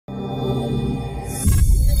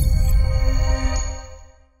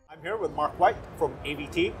with Mark White from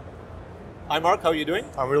AVT. Hi Mark, how are you doing?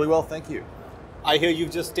 I'm really well, thank you. I hear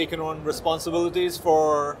you've just taken on responsibilities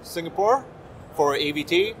for Singapore, for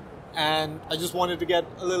AVT, and I just wanted to get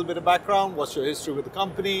a little bit of background. What's your history with the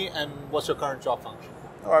company and what's your current job function?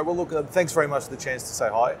 All right, well look, thanks very much for the chance to say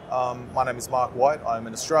hi. My name is Mark White, I'm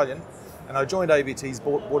an Australian, and I joined AVT's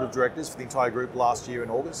board of directors for the entire group last year in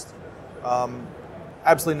August.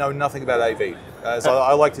 Absolutely know nothing about AV. As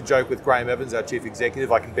I like to joke with Graham Evans, our chief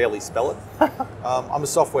executive, I can barely spell it. I'm a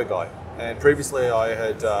software guy, and previously I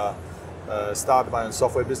had started my own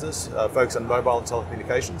software business, focused on mobile and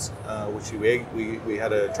telecommunications, which we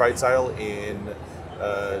had a trade sale in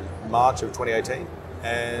March of 2018,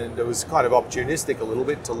 and it was kind of opportunistic a little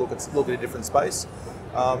bit to look at a different space.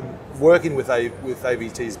 Working with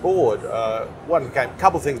AVT's board, a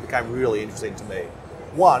couple of things became really interesting to me.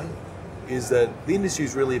 One is that the industry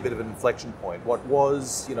is really a bit of an inflection point. What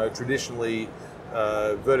was, traditionally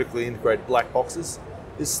vertically integrated black boxes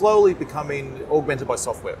is slowly becoming augmented by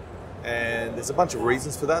software. And there's a bunch of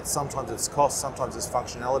reasons for that. Sometimes it's cost, sometimes it's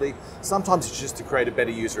functionality, sometimes it's just to create a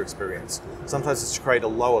better user experience. Sometimes it's to create a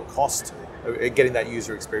lower cost of getting that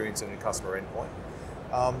user experience in a customer endpoint.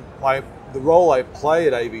 The role I play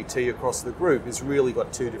at AVT across the group has really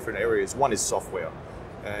got two different areas. One is software.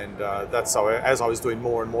 And that's so as I was doing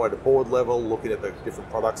more and more at a board level, looking at the different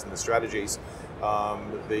products and the strategies,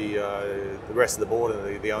 the rest of the board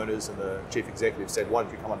and the owners and the chief executive said, why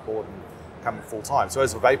don't you come on board and come in full time? So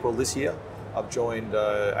as of April this year, I've joined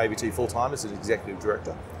AVT full time as an executive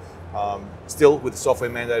director, still with the software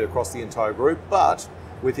mandate across the entire group, but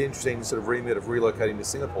with the interesting sort of remit of relocating to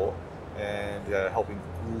Singapore and helping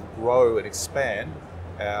grow and expand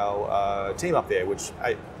our team up there, which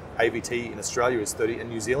AVT in Australia is 30, and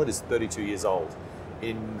New Zealand is 32 years old.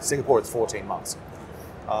 In Singapore, it's 14 months.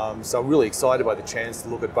 So I'm really excited by the chance to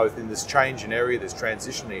look at both in this change in area, this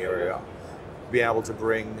transitioning area, being able to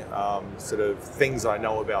bring sort of things I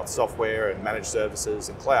know about software and managed services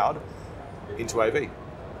and cloud into AV.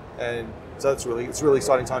 And so it's a really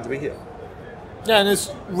exciting time to be here. Yeah, and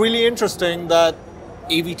it's really interesting that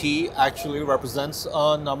AVT actually represents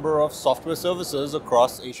a number of software services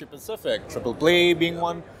across Asia Pacific, AAA being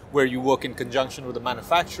one, where you work in conjunction with the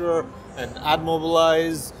manufacturer, and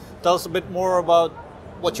AdMobilize. Tell us a bit more about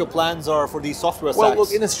what your plans are for these software stacks. Well,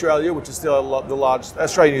 look, in Australia, which is still the largest,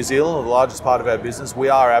 Australia and New Zealand are the largest part of our business, we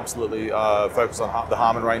are absolutely focused on the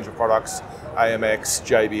Harman range of products, AMX,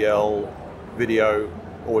 JBL, video,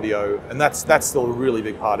 audio, and that's still a really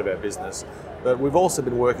big part of our business. But we've also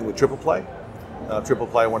been working with AAA.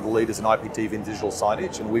 AAA are one of the leaders in IPTV and digital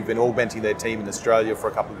signage, and we've been augmenting their team in Australia for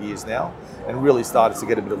a couple of years now, and really started to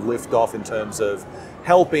get a bit of lift off in terms of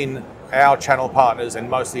helping our channel partners and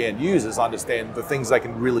mostly end users understand the things they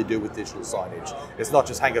can really do with digital signage. It's not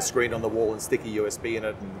just hang a screen on the wall and stick a USB in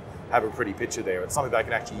it and have a pretty picture there. It's something they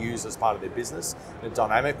can actually use as part of their business in a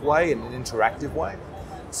dynamic way and an interactive way.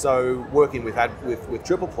 So working with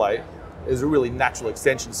AAA is a really natural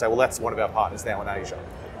extension to say, well, that's one of our partners now in Asia.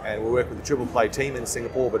 And we work with the AAA team in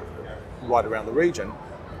Singapore, but right around the region,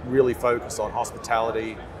 really focused on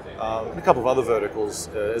hospitality and a couple of other verticals,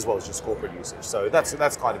 as well as just corporate usage. So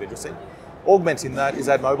that's kind of interesting. Augmenting that is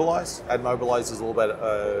AdMobilize. AdMobilize is all about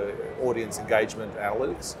audience engagement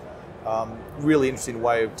analytics. Really interesting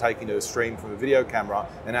way of taking a stream from a video camera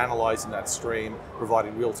and analyzing that stream,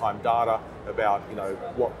 providing real-time data about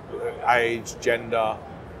what age, gender,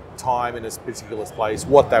 time in a particular place,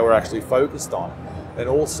 what they were actually focused on, and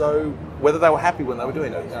also whether they were happy when they were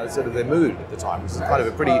doing it, sort of their mood at the time, which is kind of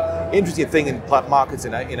a pretty interesting thing in markets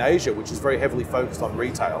in Asia, which is very heavily focused on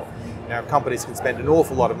retail. Now, companies can spend an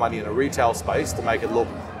awful lot of money in a retail space to make it look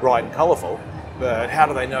bright and colourful, but how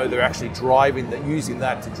do they know they're actually using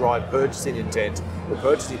that to drive purchasing intent or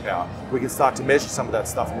purchasing power? We can start to measure some of that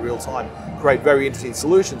stuff in real time, create very interesting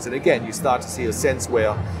solutions, and again, you start to see a sense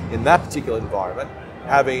where, in that particular environment,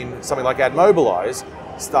 having something like AdMobilize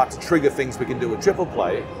start to trigger things we can do with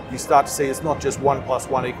AAA, you start to see it's not just 1 +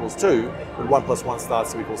 1 = 2, but 1 + 1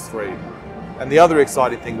 starts to equal 3. And the other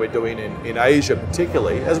exciting thing we're doing in Asia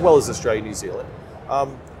particularly, as well as Australia and New Zealand,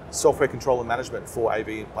 software control and management for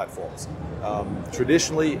AV platforms.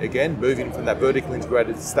 Traditionally, again, moving from that vertically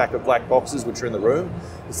integrated stack of black boxes which are in the room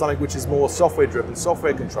to something which is more software driven,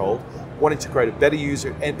 software controlled, wanting to create a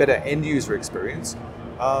better end user experience.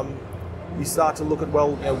 You start to look at,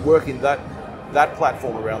 working that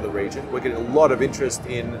platform around the region. We're getting a lot of interest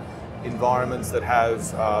in environments that have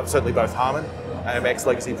certainly both Harman, AMX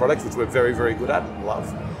legacy products, which we're very, very good at and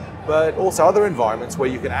love, but also other environments where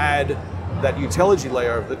you can add that utility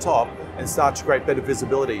layer over the top and start to create better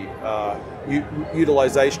visibility,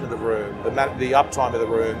 utilization of the room, the uptime of the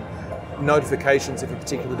room, notifications if a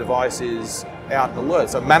particular device is out and alert.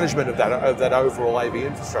 So management of that overall AV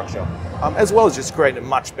infrastructure, as well as just creating a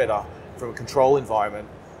much better, from a control environment,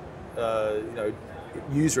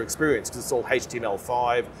 user experience, because it's all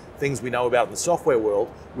HTML5, things we know about in the software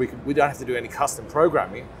world. We don't have to do any custom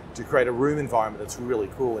programming to create a room environment that's really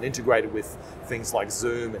cool and integrated with things like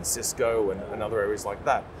Zoom and Cisco and other areas like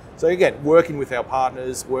that. So again, working with our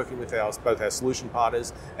partners, working with both our solution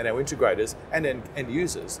partners and our integrators and end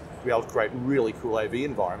users to be able to create really cool AV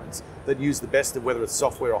environments that use the best of whether it's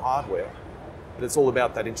software or hardware. But it's all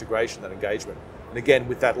about that integration, that engagement. And again,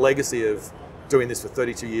 with that legacy of doing this for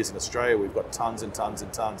 32 years in Australia, we've got tons and tons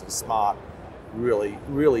and tons of smart, really,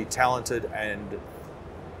 really talented and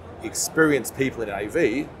experienced people in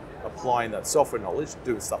AV applying that software knowledge,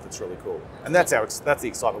 doing stuff that's really cool. And that's the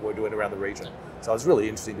excitement we're doing around the region. So it's really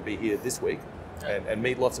interesting to be here this week and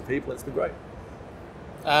meet lots of people. It's been great.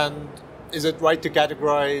 And is it right to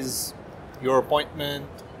categorize your appointment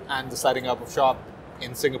and the setting up of shop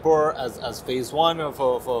in Singapore as phase one of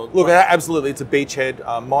a Look, absolutely, it's a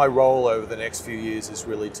beachhead. My role over the next few years is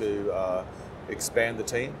really to expand the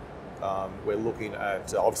team. We're looking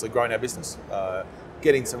at obviously growing our business,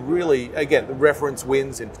 getting some really, again, the reference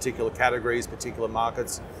wins in particular categories, particular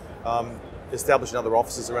markets, establishing other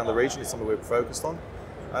offices around the region is something we're focused on.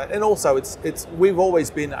 And also, we've always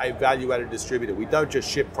been a value-added distributor. We don't just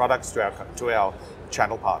ship products to our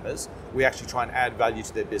channel partners. We actually try and add value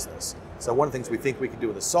to their business. So one of the things we think we can do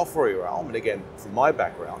in the software realm, and again, from my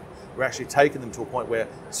background, we're actually taking them to a point where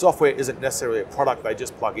software isn't necessarily a product they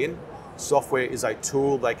just plug in. Software is a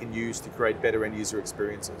tool they can use to create better end user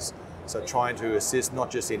experiences. So trying to assist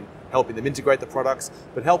not just in helping them integrate the products,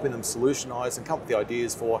 but helping them solutionize and come up with the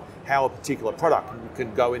ideas for how a particular product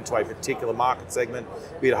can go into a particular market segment,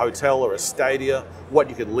 be it a hotel or a stadia, what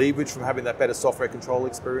you can leverage from having that better software control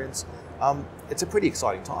experience. It's a pretty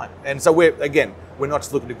exciting time. And so we're not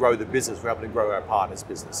just looking to grow the business, we're hoping to grow our partners'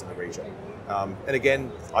 business in the region. And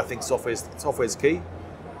again, I think software's key.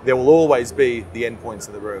 There will always be the endpoints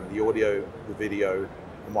in the room, the audio, the video,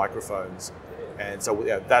 the microphones. And so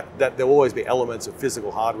that there will always be elements of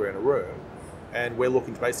physical hardware in a room. And we're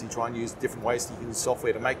looking to basically try and use different ways to use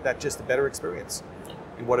software to make that just a better experience,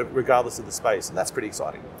 regardless of the space. And that's pretty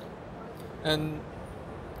exciting. And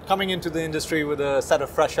coming into the industry with a set of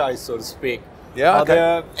fresh eyes, so to speak, are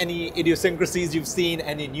there any idiosyncrasies you've seen,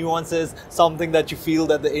 any nuances, something that you feel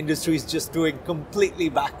that the industry is just doing completely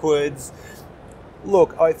backwards?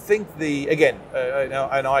 Look, I think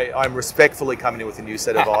I'm respectfully coming in with a new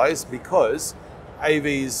set of eyes because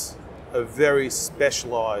AVs are very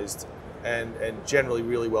specialised and generally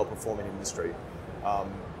really well performing industry.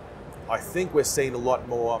 I think we're seeing a lot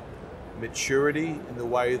more maturity in the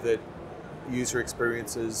way that user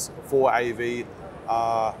experiences for AV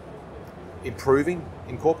are improving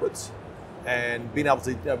in corporates and being able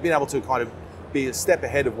to kind of be a step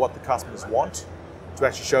ahead of what the customers want, to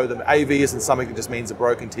actually show them AV isn't something that just means a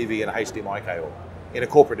broken TV and a HDMI cable in a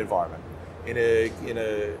corporate environment. In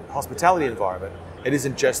a hospitality environment, it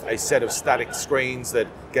isn't just a set of static screens that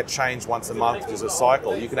get changed once a month as a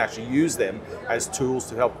cycle. You can actually use them as tools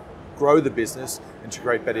to help grow the business and to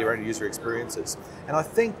create better end user experiences. And I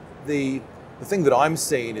think the thing that I'm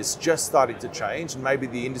seeing is just starting to change, and maybe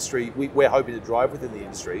the industry, we're hoping to drive within the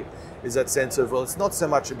industry, is that sense of, well, it's not so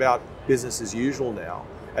much about business as usual now.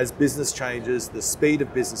 As business changes, the speed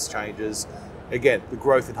of business changes. Again, the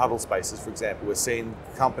growth in huddle spaces, for example, we're seeing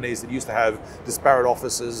companies that used to have disparate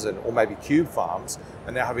offices or maybe cube farms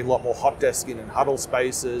are now having a lot more hot desking and huddle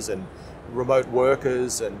spaces and remote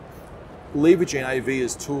workers and leveraging AV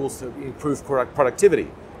as tools to improve productivity.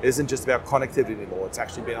 It isn't just about connectivity anymore. It's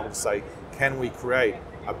actually being able to say, can we create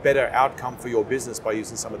a better outcome for your business by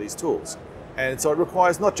using some of these tools? And so it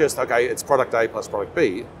requires not just, okay, it's product A plus product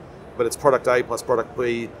B, but it's product A plus product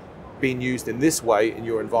B being used in this way in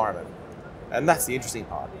your environment. And that's the interesting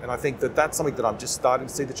part. And I think that that's something that I'm just starting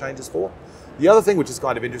to see the changes for. The other thing which is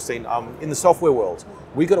kind of interesting, in the software world,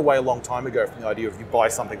 we got away a long time ago from the idea of you buy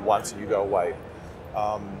something once and you go away.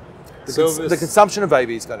 The consumption of AV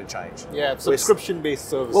is going to change. Yeah, subscription-based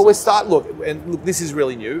services. Well, look, this is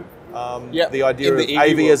really new. The idea of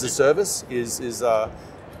AV as a service is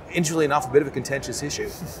interestingly enough, a bit of a contentious issue.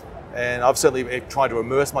 And I've certainly tried to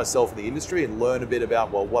immerse myself in the industry and learn a bit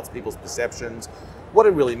about, well, what's people's perceptions. What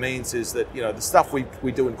it really means is that, the stuff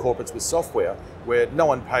we do in corporates with software, where no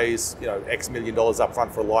one pays, X million dollars up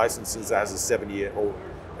front for a license as a 7-year or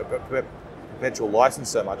a perpetual license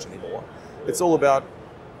so much anymore. It's all about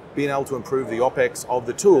being able to improve the OpEx of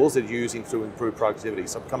the tools that you're using to improve productivity.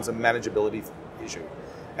 So it becomes a manageability issue.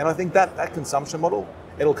 And I think that consumption model,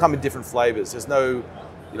 it'll come in different flavors. There's no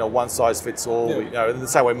one size fits all. Yeah. In the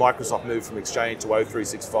same way Microsoft moved from Exchange to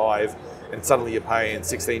O365, and suddenly you're paying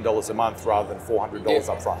 $16 a month rather than $400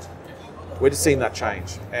 up front. We're just seeing that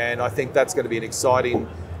change, and I think that's going to be it's going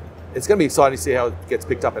to be exciting to see how it gets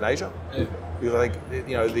picked up in Asia. Yeah. Because I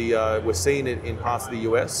think we're seeing it in parts of the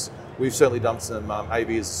US. We've certainly done some AV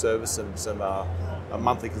as a service and some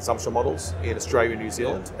monthly consumption models in Australia and New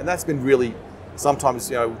Zealand, and that's been really sometimes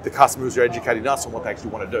the customers are educating us on what they actually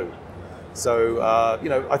want to do. So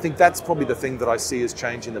I think that's probably the thing that I see as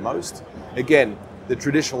changing the most. Again, the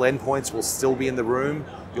traditional endpoints will still be in the room.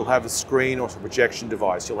 You'll have a screen or a projection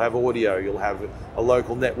device. You'll have audio. You'll have a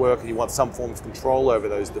local network, and you want some form of control over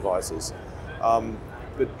those devices.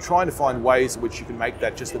 But trying to find ways in which you can make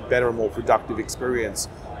that just a better and more productive experience,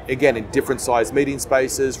 again, in different sized meeting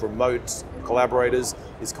spaces, remote collaborators,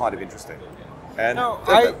 is kind of interesting. And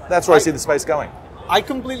that's where I see the space going. I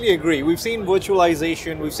completely agree. We've seen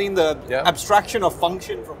virtualization, we've seen the abstraction of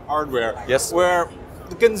function from hardware, where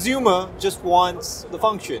the consumer just wants the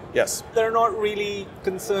function. Yes. They're not really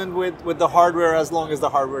concerned with the hardware as long as the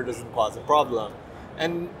hardware doesn't cause a problem.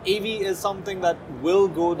 And AV is something that will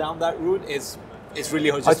go down that route. It's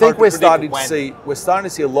really just I think we're starting to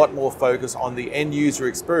see a lot more focus on the end user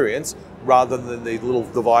experience rather than the little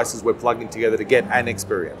devices we're plugging together to get an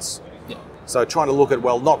experience. Yeah. So trying to look at,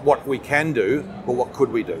 well, not what we can do, but what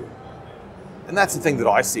could we do? And that's the thing that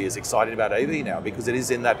I see as exciting about AV now, because it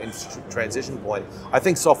is in that transition point. I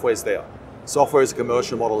think software's there. Software as a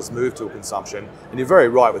commercial model has moved to a consumption, and you're very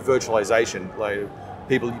right with virtualization. Like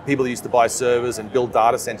people used to buy servers and build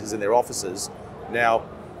data centers in their offices. Now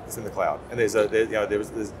it's in the cloud, and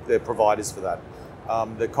there are providers for that.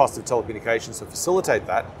 The cost of telecommunications to facilitate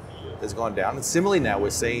that has gone down, and similarly now we're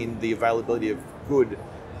seeing the availability of good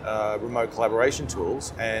remote collaboration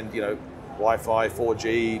tools, and Wi-Fi,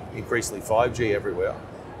 4G, increasingly 5G everywhere,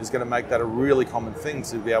 is going to make that a really common thing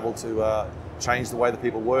to be able to change the way that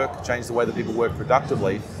people work, change the way that people work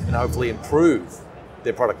productively, and hopefully improve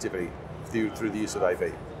their productivity through the use of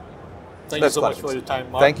AV. Thank you so much for your time,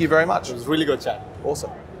 Mark. Thank you very much. It was really good chat.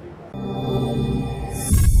 Awesome.